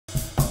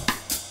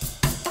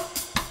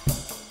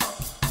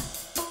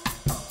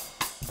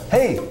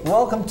Hey,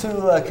 welcome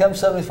to Chem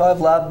 75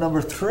 Lab number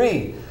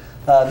 3.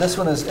 This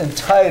one is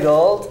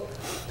entitled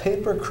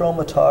Paper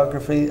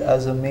Chromatography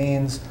as a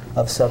Means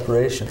of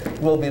Separation.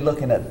 We'll be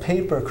looking at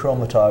paper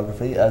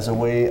chromatography as a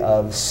way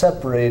of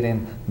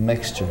separating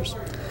mixtures.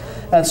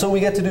 And so we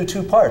get to do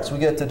two parts. We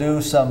get to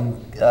do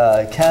some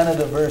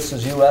Canada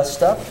versus US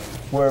stuff,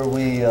 where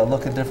we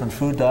look at different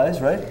food dyes,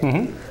 right?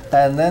 Mm-hmm.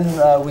 And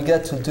then we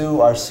get to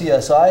do our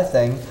CSI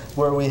thing,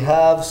 where we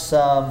have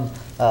some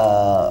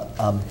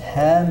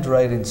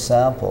handwriting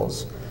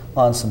samples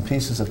on some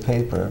pieces of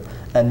paper,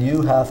 and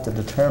you have to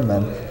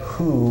determine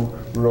who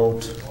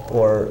wrote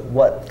or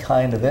what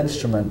kind of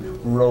instrument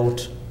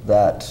wrote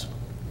that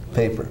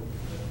paper.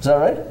 Is that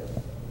right?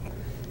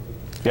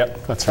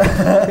 Yep, that's right.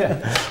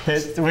 Yeah.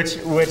 Which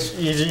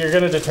you're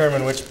going to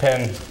determine which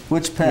pen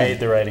made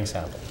the writing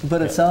sample.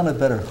 But it sounded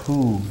better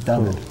who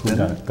done it. Who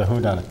done it? The who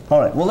done it.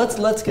 All right. Well,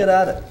 let's get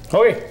at it.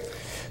 Okay.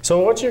 So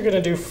what you're going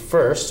to do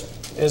first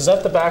is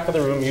at the back of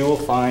the room you will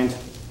find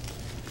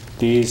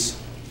these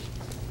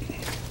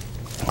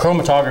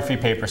chromatography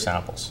paper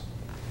samples.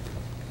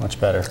 Much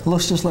better. It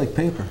looks just like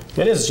paper.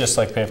 It is just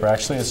like paper,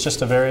 actually. It's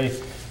just a very,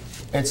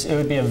 it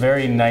would be a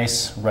very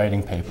nice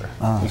writing paper.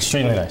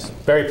 Extremely nice.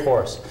 Very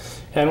porous.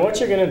 And what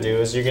you're going to do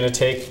is you're going to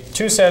take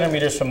 2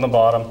 centimeters from the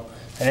bottom,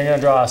 and you're going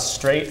to draw a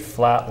straight,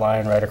 flat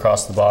line right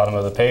across the bottom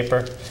of the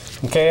paper.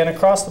 Okay, and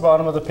across the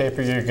bottom of the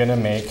paper you're going to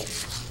make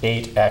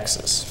 8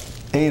 X's.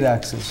 8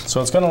 X's.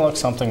 So it's going to look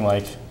something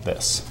like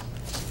this.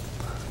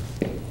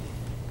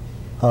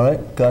 All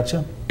right,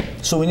 gotcha.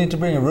 So we need to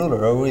bring a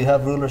ruler, or we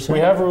have rulers here?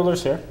 We have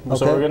rulers here. Okay.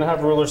 So we're going to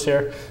have rulers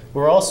here.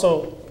 We're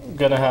also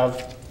going to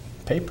have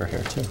paper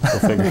here too. Go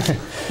figure.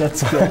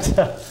 That's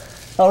good.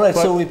 All right,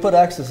 so we put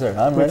X's there.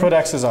 I'm ready. We put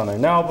X's on there.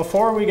 Now,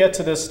 before we get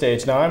to this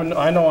stage, now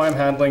I know I'm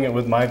handling it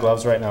with my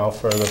gloves right now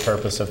for the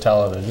purpose of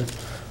television,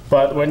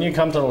 but when you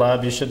come to the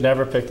lab, you should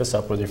never pick this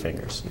up with your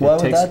fingers. Why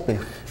would that be?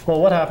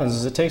 Well, what happens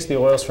is it takes the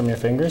oils from your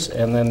fingers,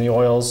 and then the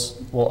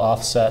oils will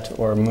offset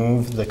or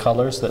move the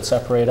colors that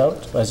separate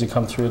out as you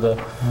come through the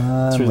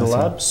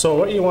lab. So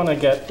what you want to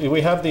get,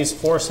 we have these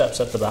forceps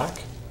at the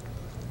back.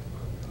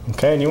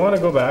 Okay, and you want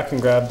to go back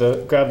and grab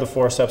the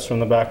forceps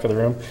from the back of the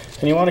room,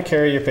 and you want to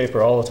carry your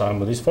paper all the time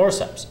with these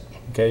forceps.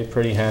 Okay,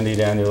 pretty handy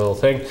dandy little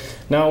thing.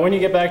 Now, when you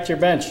get back to your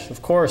bench,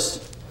 of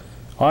course,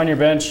 on your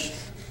bench,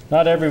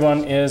 not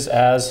everyone is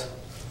as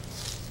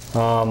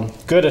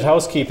good at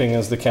housekeeping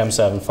as the Chem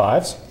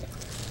 75s,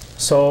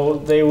 so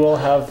they will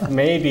have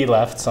maybe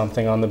left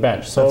something on the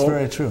bench. So that's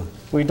very true.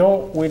 We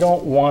don't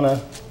want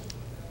to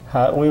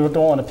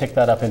pick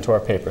that up into our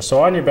paper.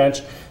 So on your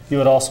bench, you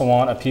would also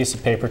want a piece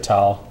of paper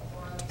towel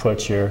to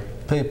put your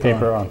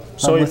paper on.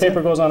 So your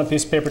paper goes on a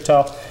piece of paper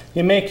towel.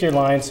 You make your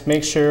lines.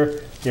 Make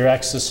sure your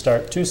X's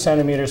start 2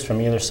 centimeters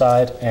from either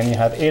side, and you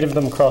have 8 of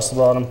them across the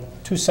bottom,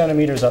 2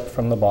 centimeters up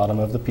from the bottom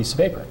of the piece of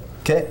paper.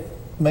 Okay.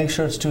 Make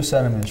sure it's 2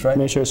 centimeters, right?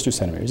 Make sure it's 2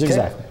 centimeters,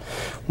 exactly.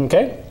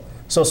 Okay.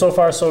 So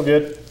far so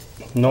good.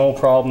 No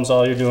problems.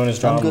 All you're doing is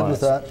drawing lines. I'm good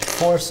with that.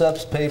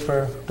 Forceps,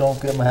 paper,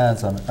 don't get my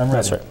hands on it. I'm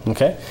ready. That's right.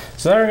 Okay.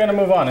 So then we're going to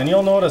move on, and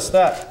you'll notice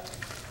that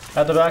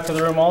at the back of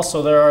the room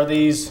also there are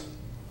these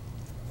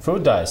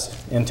food dyes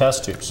in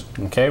test tubes.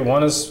 Okay.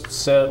 One is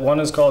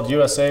called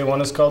USA,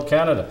 one is called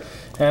Canada.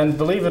 And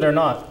believe it or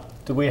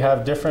not, we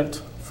have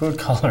different food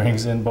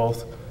colorings in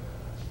both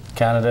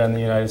Canada and the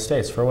United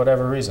States for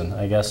whatever reason.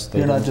 I guess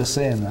you're not just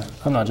saying that.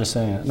 I'm not just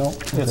saying it. No,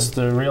 okay. It's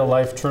the real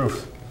life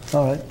truth.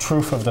 All right.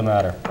 Truth of the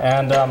matter.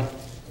 And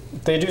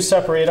they do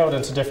separate out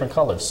into different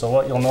colors. So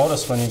what you'll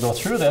notice when you go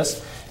through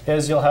this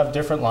is you'll have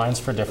different lines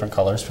for different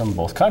colors from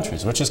both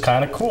countries, which is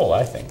kind of cool,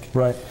 I think.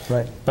 Right,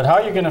 right. But how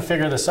you're going to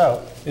figure this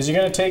out is you're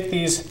going to take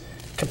these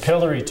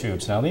capillary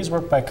tubes. Now these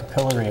work by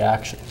capillary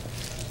action.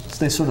 So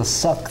they sort of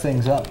suck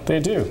things up. They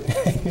do.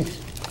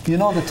 You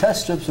know the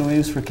test strips that we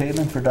use for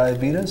Caitlin for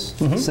diabetes?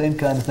 Mm-hmm. Same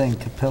kind of thing,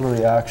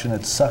 capillary action.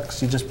 It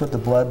sucks. You just put the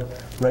blood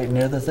right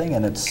near the thing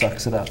and it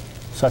sucks it up.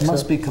 It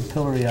must be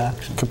capillary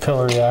action.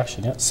 Capillary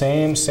action, yeah.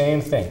 Same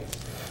thing.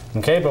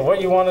 Okay, but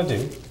what you want to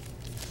do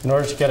in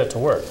order to get it to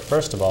work,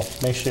 first of all,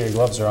 make sure your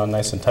gloves are on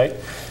nice and tight.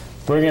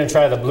 We're going to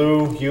try the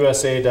blue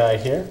USA dye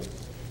here.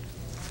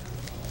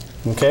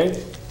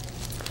 Okay.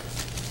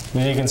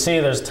 And you can see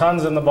there's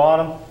tons in the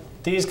bottom.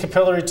 These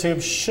capillary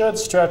tubes should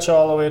stretch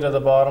all the way to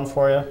the bottom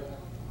for you.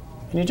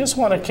 And you just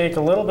want to cake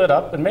a little bit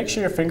up and make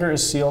sure your finger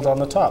is sealed on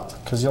the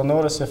top, because you'll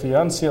notice if you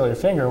unseal your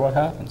finger, what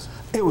happens?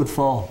 It would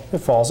fall. It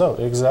falls out,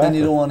 exactly. And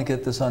you don't want to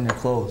get this on your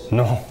clothes.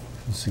 No,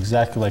 it's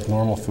exactly like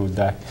normal food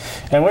dye.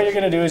 And what you're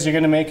going to do is you're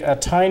going to make a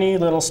tiny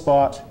little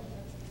spot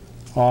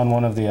on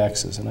one of the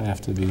X's, and I have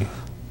to be...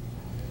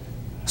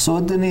 So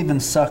it didn't even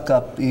suck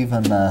up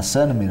even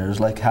centimeters,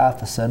 like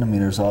half a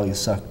centimeter is all you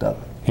sucked up.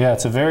 Yeah,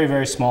 it's a very,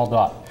 very small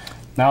dot.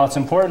 Now it's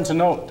important to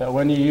note that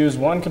when you use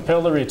one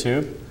capillary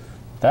tube,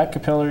 that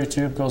capillary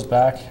tube goes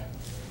back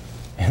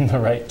in the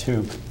right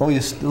tube. Oh,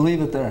 you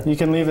leave it there? You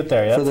can leave it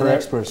there, yeah. For the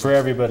next person? For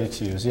everybody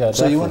to use, yeah.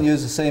 So definitely. You wouldn't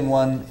use the same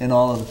one in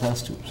all of the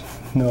test tubes?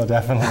 No,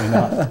 definitely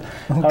not. Okay.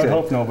 I would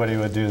hope nobody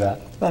would do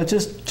that.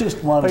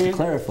 Just wanted to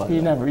clarify.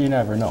 You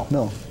never know.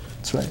 No.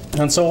 That's right.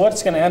 And so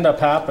what's going to end up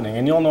happening,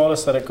 and you'll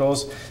notice that it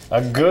goes,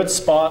 a good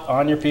spot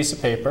on your piece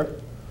of paper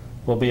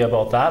will be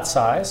about that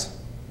size.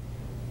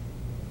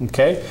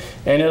 Okay,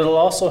 and it'll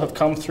also have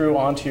come through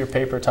onto your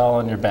paper towel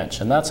on your bench,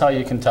 and that's how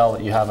you can tell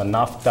that you have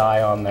enough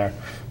dye on there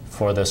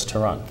for this to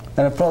run.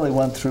 And it probably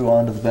went through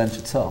onto the bench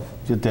itself.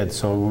 It did,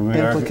 so we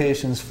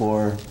Implications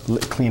for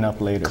clean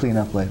up later. Clean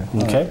up later.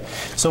 Okay, right.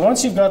 So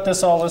once you've got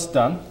this all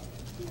done,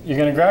 you're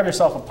going to grab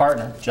yourself a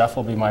partner. Jeff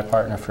will be my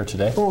partner for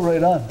today. Oh,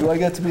 right on. Do I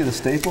get to be the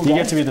staple guy? You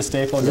get to be the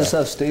staple guy. Does this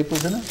have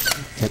staples in it?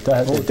 It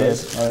does. Oh, it did.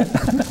 All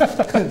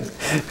right.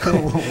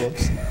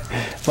 Whoops.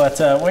 But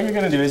what you're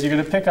going to do is you're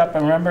going to pick up,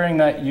 and remembering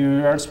that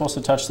you aren't supposed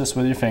to touch this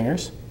with your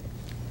fingers,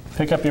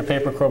 pick up your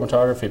paper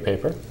chromatography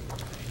paper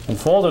and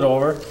fold it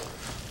over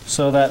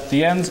so that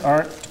the ends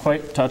aren't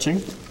quite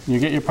touching. You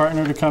get your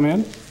partner to come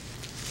in.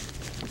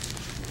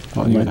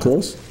 Oh, am I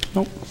close?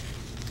 Nope.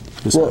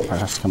 This part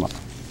has to come up.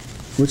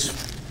 Which?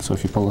 So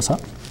if you pull this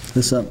up.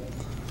 This up.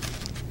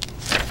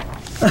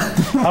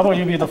 How about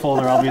you be the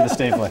folder, I'll be the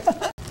stapler.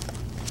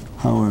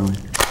 How are we?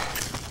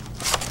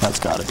 That's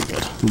got to be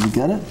good. Did we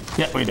get it?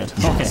 Yeah, we did.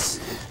 Yes.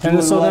 Okay.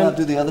 And so then then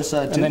do the other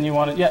side too. And then you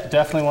want to, yeah,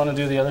 definitely want to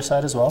do the other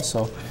side as well.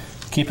 So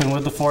keeping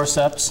with the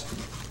forceps,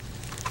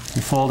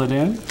 you fold it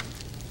in,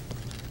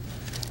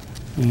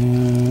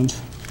 and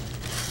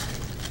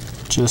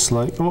just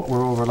like, oh,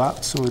 we're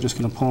overlapped, so we're just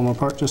going to pull them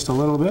apart just a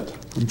little bit.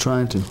 I'm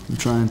trying to.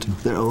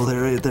 There, oh,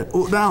 they're right there.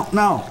 Oh,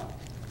 now.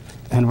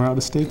 And we're out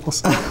of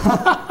staples.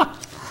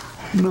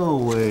 No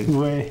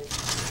way.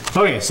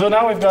 Okay, so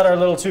now we've got our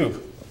little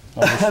tube.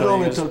 That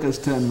only took us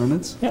 10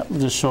 minutes. Yeah, we'll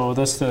just show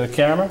this to the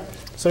camera.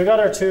 So we got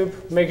our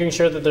tube, making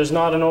sure that there's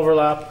not an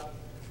overlap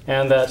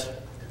and that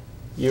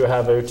you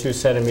have a 2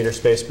 centimeter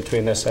space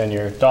between this and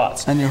your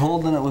dots. And you're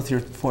holding it with your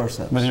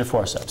forceps. With your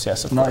forceps,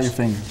 yes, of course. Not your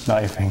fingers.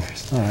 Not your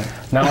fingers. All right.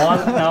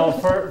 Now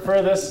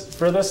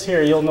for this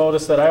here, you'll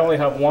notice that I only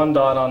have 1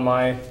 dot on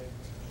my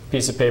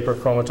piece of paper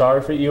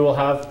chromatography. You will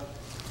have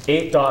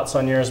 8 dots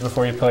on yours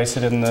before you place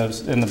it in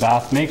the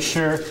bath. Make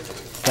sure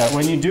that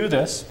when you do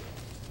this,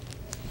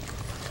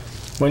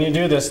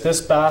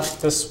 this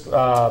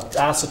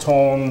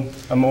acetone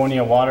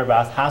ammonia water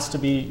bath has to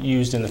be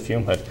used in the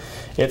fume hood.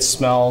 It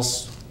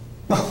smells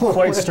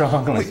quite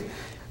strongly.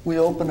 We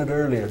opened it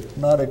earlier.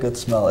 Not a good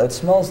smell. It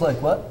smells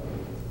like what?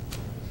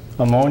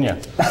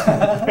 Ammonia.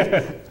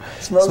 It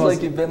smells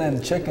like you've been in a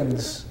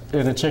chicken's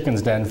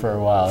den for a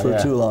while. For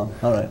too long.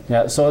 All right.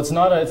 Yeah. So it's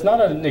not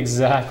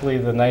exactly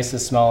the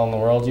nicest smell in the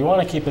world. You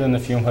want to keep it in the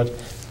fume hood.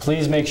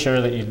 Please make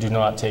sure that you do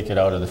not take it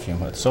out of the fume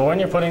hood. So when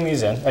you're putting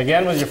these in,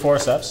 again with your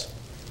forceps.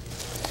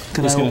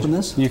 Can I open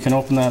this? You can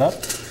open that up.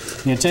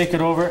 You take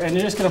it over, and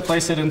you're just going to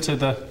place it into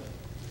the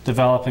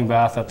developing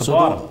bath at the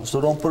bottom. So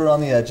don't put it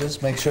on the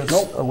edges. Make sure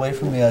it's away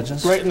from the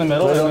edges. Right in the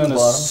middle, right and on then the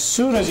bottom. As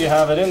soon as you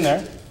have it in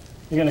there,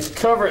 you're going to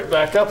cover it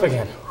back up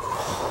again.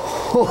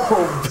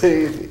 Oh,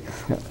 baby.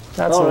 Yeah,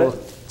 that's all right.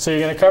 So you're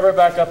going to cover it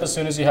back up as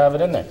soon as you have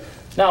it in there.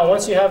 Now,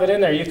 once you have it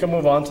in there, you can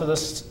move on to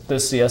this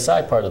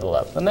CSI part of the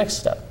lab, the next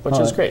step, which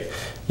is great.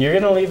 You're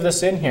going to leave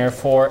this in here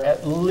for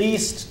at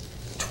least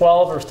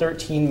 12 or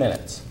 13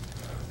 minutes.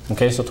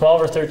 Okay, so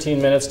 12 or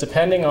 13 minutes,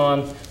 depending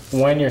on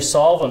when your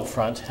solvent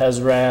front has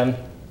ran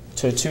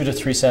to 2 to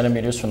 3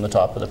 centimeters from the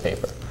top of the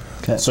paper.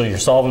 Okay. So your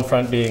solvent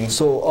front being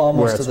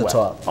almost to the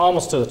top.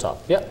 Almost to the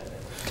top, yep.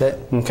 Okay.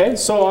 Okay,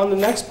 so on the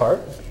next part,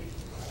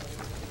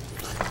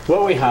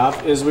 what we have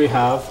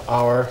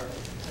our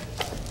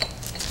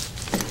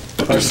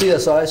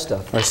CSI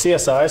stuff. Our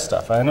CSI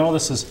stuff. I know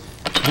this is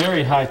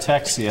very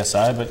high-tech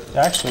CSI, but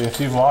actually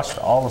if you've watched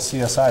all the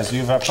CSIs,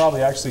 you've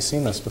probably actually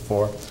seen this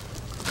before.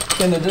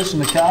 In addition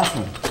to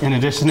Catherine. In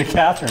addition to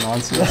Catherine on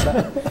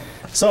CSI.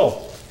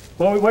 So,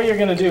 what you're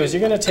going to do is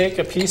you're going to take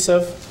a piece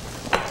of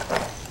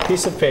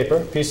paper,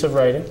 piece of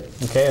writing,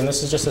 okay, and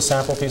this is just a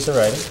sample piece of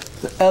writing.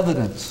 The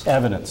evidence.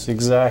 Evidence,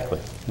 exactly.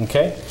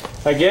 Okay?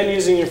 Again,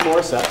 using your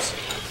forceps,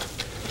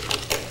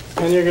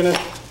 and you're going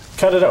to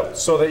cut it out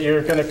so that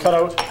you're going to cut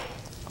out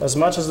as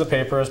much as the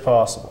paper as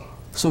possible.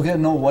 So get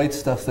no white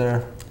stuff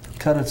there.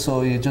 Cut it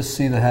so you just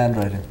see the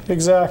handwriting.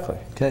 Exactly.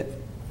 Okay.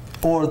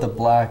 Or the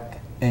black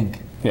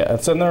ink. Yeah,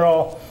 and they're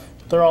all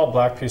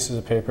black pieces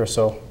of paper,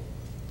 so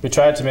we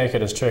tried to make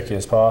it as tricky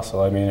as possible.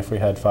 I mean, if we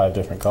had 5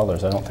 different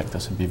colors, I don't think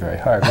this would be very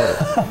hard, would it?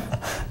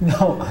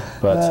 No.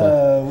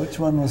 But which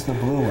one was the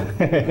blue one?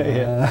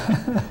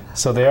 Yeah.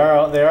 So they are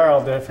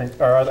all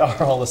different, are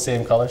all the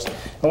same colors.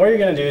 And what you're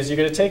going to do is you're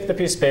going to take the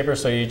piece of paper,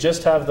 so you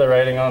just have the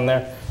writing on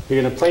there.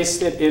 You're going to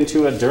place it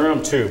into a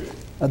Durham tube.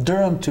 A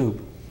Durham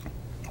tube.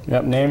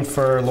 Yep, named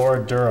for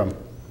Lord Durham.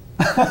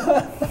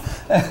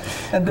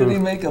 And did he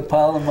make a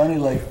pile of money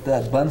like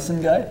that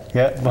Bunsen guy?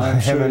 Yeah,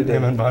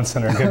 him and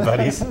Bunsen are good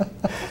buddies.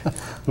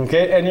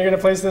 Okay, and you're going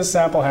to place this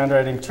sample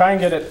handwriting. Try and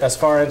get it as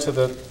far into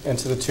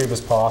the tube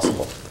as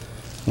possible.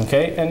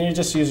 Okay, and you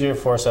just use your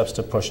forceps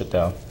to push it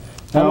down.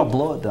 Now, how to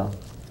blow it down?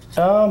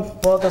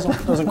 Well, it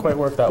doesn't quite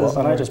work that well,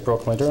 and I just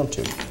broke my Durham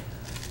tube.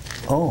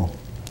 Oh,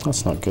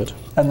 that's not good.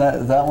 And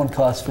that one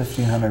costs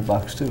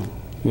 $1,500 too.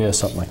 Yeah,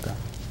 something like that.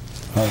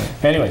 All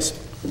right. Anyways,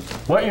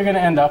 what you're going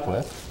to end up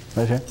with,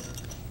 right here,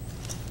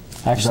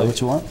 Actually, is that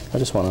what you want? I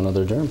just want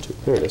another germ tube.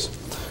 Here it is.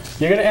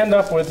 You're going to end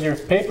up with your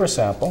paper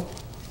sample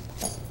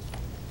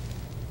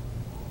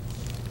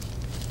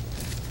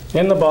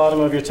in the bottom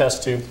of your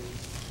test tube,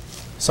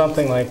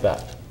 something like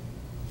that.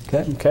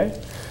 Okay.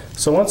 Okay.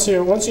 So once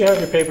you have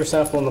your paper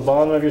sample in the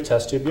bottom of your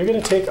test tube, you're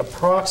going to take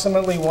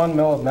approximately 1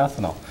 ml of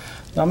methanol.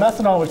 Now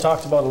methanol we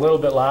talked about a little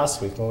bit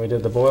last week when we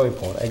did the boiling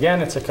point. Again,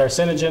 it's a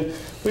carcinogen.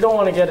 We don't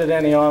want to get it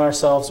any on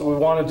ourselves. We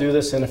want to do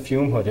this in a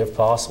fume hood if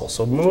possible.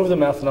 So move the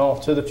methanol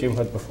to the fume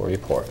hood before you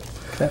pour it.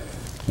 Okay.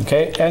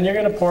 Okay, and you're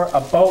going to pour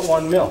about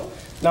 1 ml.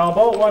 Now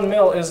about 1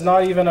 ml is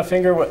not even a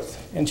finger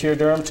width into your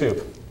Durham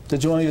tube.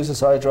 Did you want to use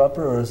this eyedropper,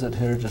 or is it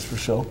here just for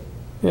show?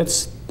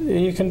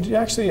 You can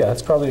actually, yeah,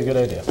 it's probably a good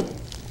idea.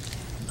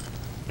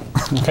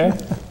 Okay,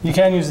 you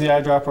can use the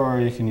eyedropper, or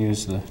you can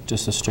use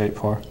just a straight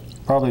pour.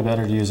 Probably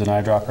better to use an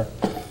eyedropper.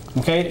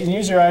 Okay, you can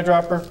use your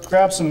eyedropper,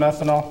 grab some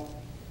methanol,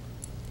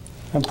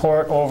 and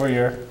pour it over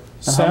your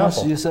sample. How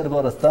much you said,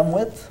 about a thumb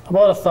width?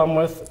 About a thumb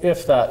width,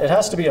 if that. It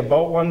has to be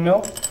about 1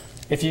 ml.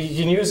 If you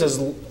can use as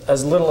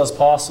little as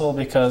possible,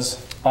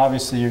 because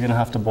obviously you're going to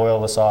have to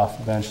boil this off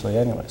eventually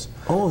anyways.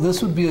 Oh,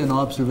 this would be an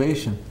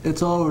observation.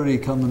 It's already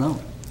coming out.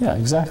 Yeah,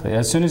 exactly.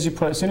 As soon as you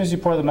pour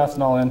the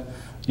methanol in,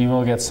 you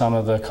will get some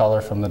of the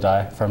color from the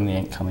dye, from the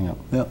ink coming out.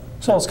 Yeah.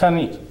 So it's kind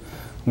of neat.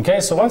 Okay,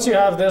 so once you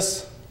have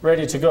this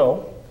ready to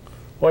go,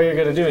 what you're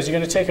going to do is you're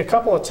going to take a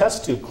couple of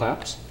test tube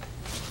clamps.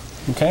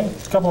 Okay,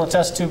 a couple of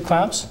test tube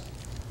clamps.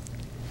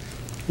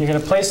 You're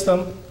going to place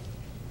them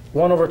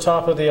one over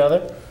top of the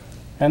other,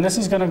 and this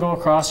is going to go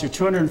across your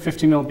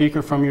 250 ml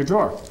beaker from your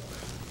drawer.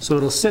 So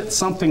it'll sit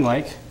something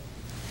like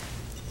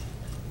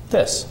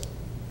this.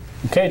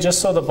 Okay, just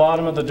so the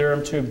bottom of the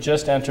Durham tube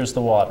just enters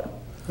the water.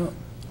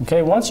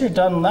 Okay, once you're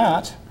done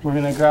that, we're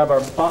going to grab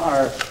our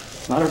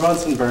not our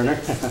Bunsen burner.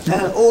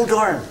 Oh,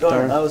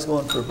 darn. I was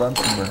going for a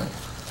Bunsen burner.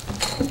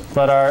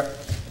 But our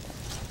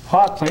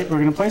hot plate, we're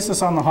going to place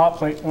this on the hot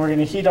plate, and we're going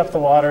to heat up the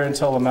water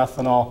until the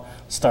methanol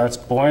starts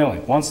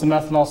boiling. Once the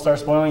methanol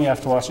starts boiling, you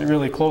have to watch it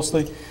really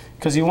closely,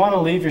 because you want to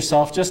leave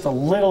yourself just a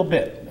little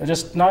bit,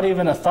 just not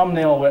even a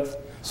thumbnail width.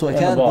 So I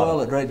can't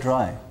boil it right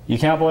dry. You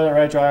can't boil it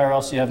right dry, or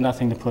else you have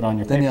nothing to put on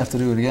your paper. Then you have to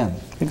do it again.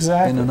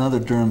 Exactly. In another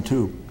Durham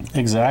tube.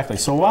 Exactly.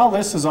 So while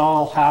this is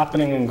all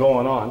happening and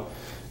going on,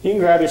 you can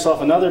grab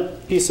yourself another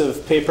piece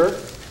of paper,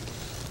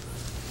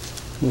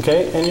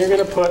 okay, and you're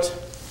going to put,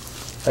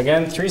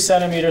 again, 3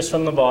 centimeters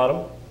from the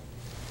bottom,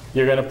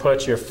 you're going to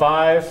put your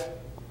 5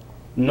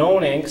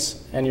 known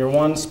inks and your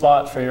 1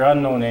 spot for your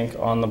unknown ink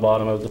on the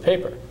bottom of the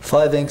paper.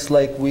 5 inks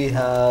like we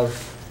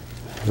have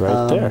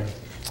right there.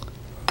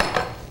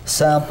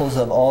 Samples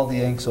of all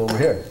the inks over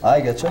here. I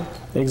get you.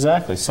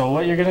 Exactly. So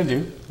what you're going to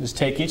do is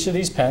take each of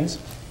these pens.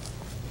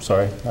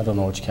 Sorry, I don't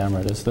know which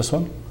camera it is. This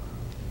one?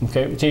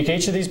 Okay, take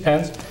each of these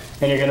pens,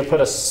 and you're going to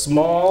put a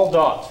small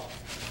dot.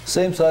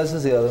 Same size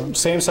as the other one.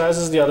 Same size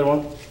as the other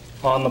one,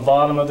 on the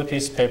bottom of the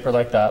piece of paper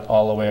like that,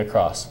 all the way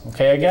across.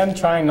 Okay, again,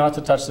 trying not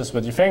to touch this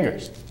with your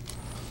fingers.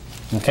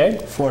 Okay?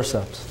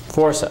 Forceps.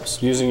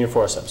 Forceps, using your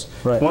forceps.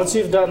 Right. Once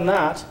you've done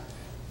that,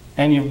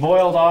 and you've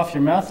boiled off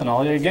your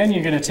methanol, again,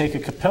 you're going to take a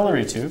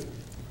capillary tube.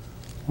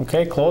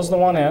 Okay, close the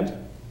one end.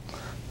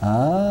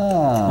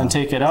 And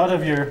take it out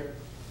of your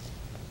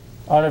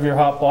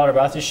hot water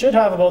bath. You should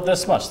have about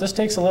this much. This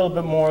takes a little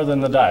bit more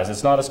than the dyes.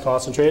 It's not as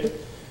concentrated.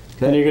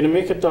 Okay. And you're going to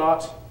make a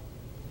dot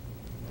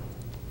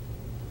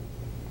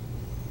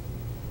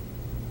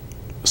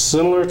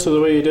similar to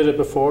the way you did it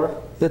before.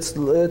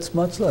 It's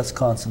much less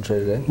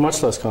concentrated, eh?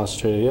 Much less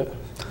concentrated, yeah.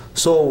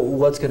 So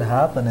what's going to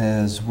happen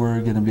is we're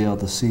going to be able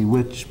to see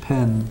which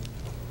pen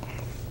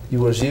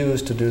was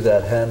used to do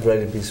that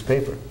handwriting piece of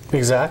paper.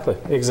 Exactly,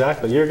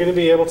 exactly. You're going to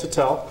be able to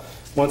tell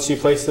once you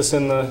place this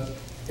in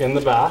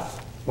the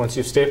bath. Once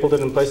you've stapled it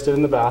and placed it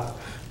in the bath,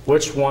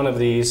 which one of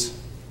these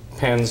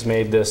pens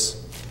made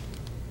this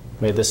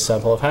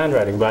sample of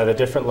handwriting by the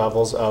different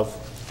levels of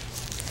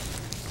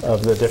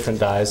the different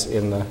dyes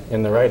in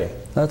the writing.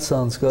 That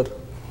sounds good.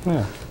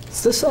 Yeah.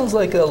 This sounds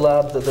like a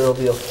lab that there will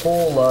be a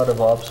whole lot of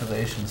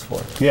observations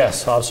for.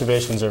 Yes,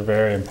 observations are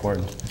very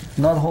important.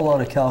 Not a whole lot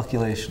of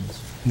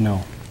calculations.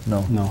 No.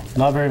 No. No.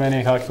 Not very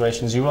many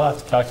calculations. You will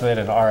have to calculate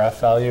an RF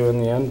value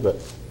in the end, but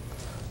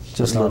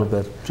just a little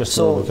bit. Just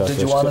a little bit.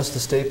 Did you want us to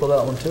staple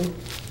that one too?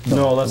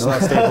 No, let's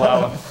not staple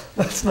that one.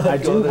 Let's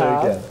not go there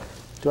again.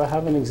 Do I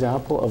have an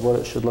example of what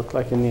it should look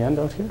like in the end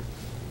out here?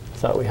 I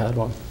thought we had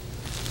one.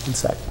 One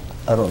sec.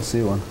 I don't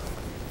see one.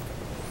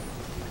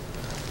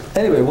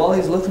 Anyway, while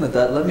he's looking at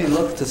that, let me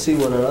look to see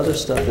what our other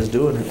stuff is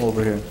doing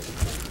over here.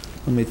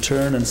 Let me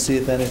turn and see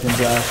if anything's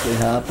actually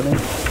happening.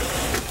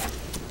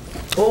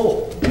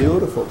 Oh,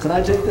 beautiful. Can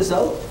I take this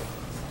out?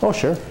 Oh,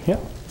 sure. Yeah.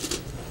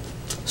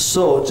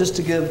 So, just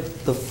to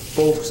give the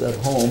folks at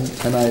home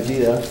an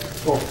idea,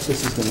 oh,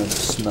 this is going to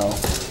smell,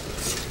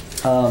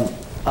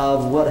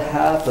 of what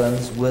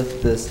happens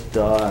with this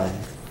dye.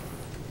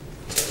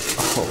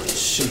 Oh,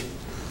 gee.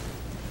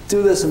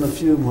 Do this in a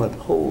fume hood.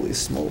 Holy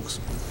smokes.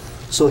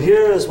 So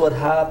here is what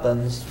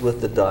happens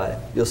with the dye.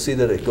 You'll see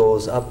that it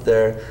goes up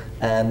there,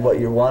 and what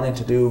you're wanting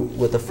to do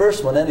with the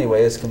first one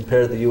anyway is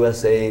compare the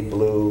USA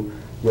blue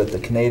with the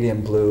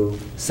Canadian blue,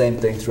 same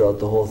thing throughout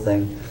the whole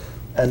thing.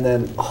 And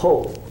then,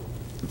 oh,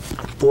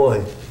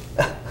 boy,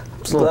 I'm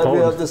glad we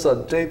have this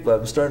on tape, but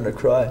I'm starting to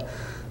cry.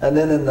 And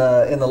then in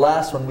the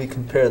last one, we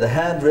compare the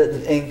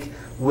handwritten ink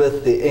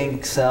with the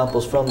ink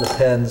samples from the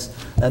pens,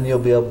 and you'll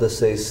be able to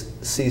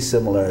see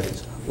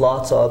similarities.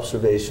 Lots of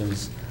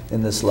observations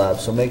in this lab,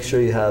 so make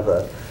sure you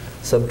have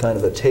some kind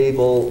of a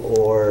table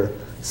or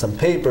some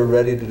paper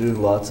ready to do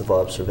lots of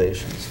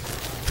observations.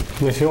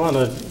 If you want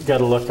to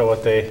get a look at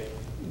what they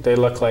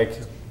look like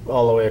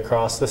all the way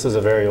across, this is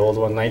a very old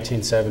one,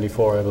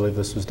 1974 I believe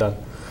this was done.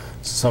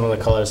 So some of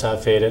the colors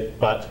have faded,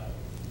 but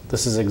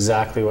this is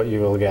exactly what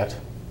you will get.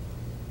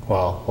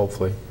 Well,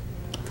 hopefully,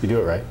 if you do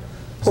it right.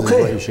 This is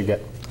what you should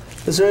get.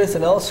 Is there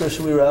anything else, or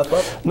should we wrap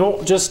up?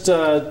 No, just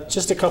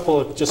a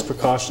couple of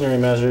precautionary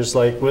measures,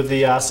 like with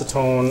the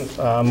acetone,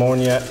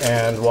 ammonia,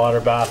 and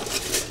water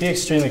bath. Be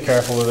extremely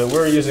careful with it.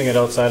 We're using it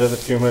outside of the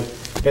fumid.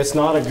 It's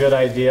not a good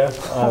idea.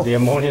 The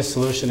ammonia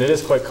solution, it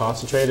is quite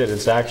concentrated.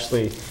 It's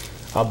actually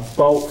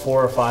about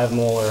 4 or 5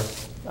 molar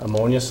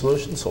ammonia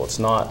solution, so it's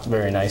not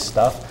very nice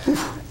stuff.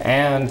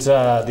 And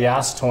the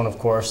acetone, of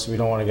course, we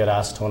don't want to get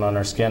acetone on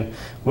our skin.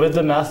 With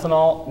the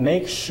methanol,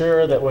 make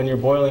sure that when you're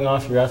boiling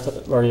off your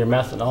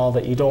methanol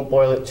that you don't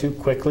boil it too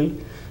quickly,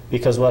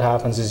 because what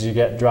happens is you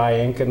get dry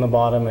ink in the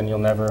bottom and you'll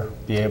never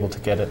be able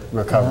to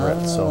recover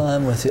it. So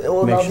I'm with you.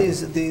 Well, now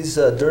these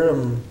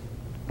Durham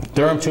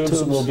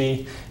tubes will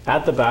be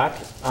at the back.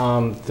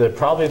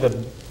 Probably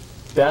the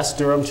best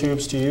Durham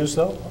tubes to use,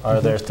 though,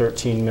 are their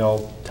 13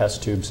 mil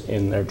test tubes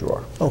in their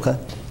drawer. Okay,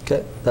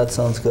 that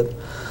sounds good.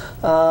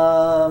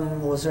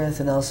 Was there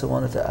anything else I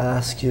wanted to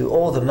ask you?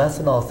 Oh, the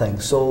methanol thing.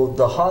 So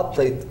the hot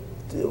plate,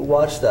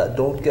 watch that.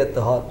 Don't get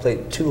the hot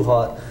plate too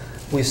hot.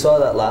 We saw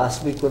that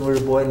last week when we were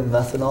boiling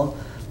methanol,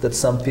 that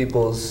some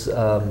people's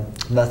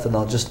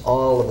methanol just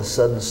all of a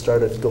sudden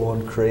started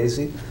going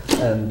crazy.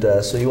 And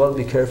so you want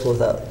to be careful with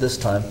that this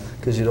time,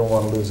 because you don't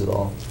want to lose it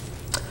all.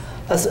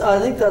 I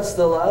think that's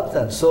the lab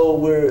then. So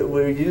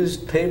we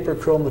used paper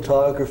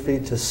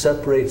chromatography to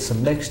separate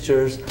some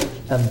mixtures,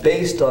 and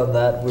based on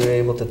that we're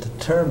able to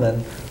determine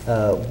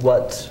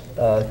what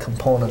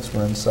components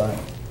were inside.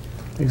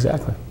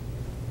 Exactly.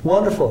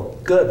 Wonderful.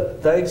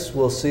 Good. Thanks.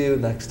 We'll see you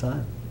next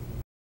time.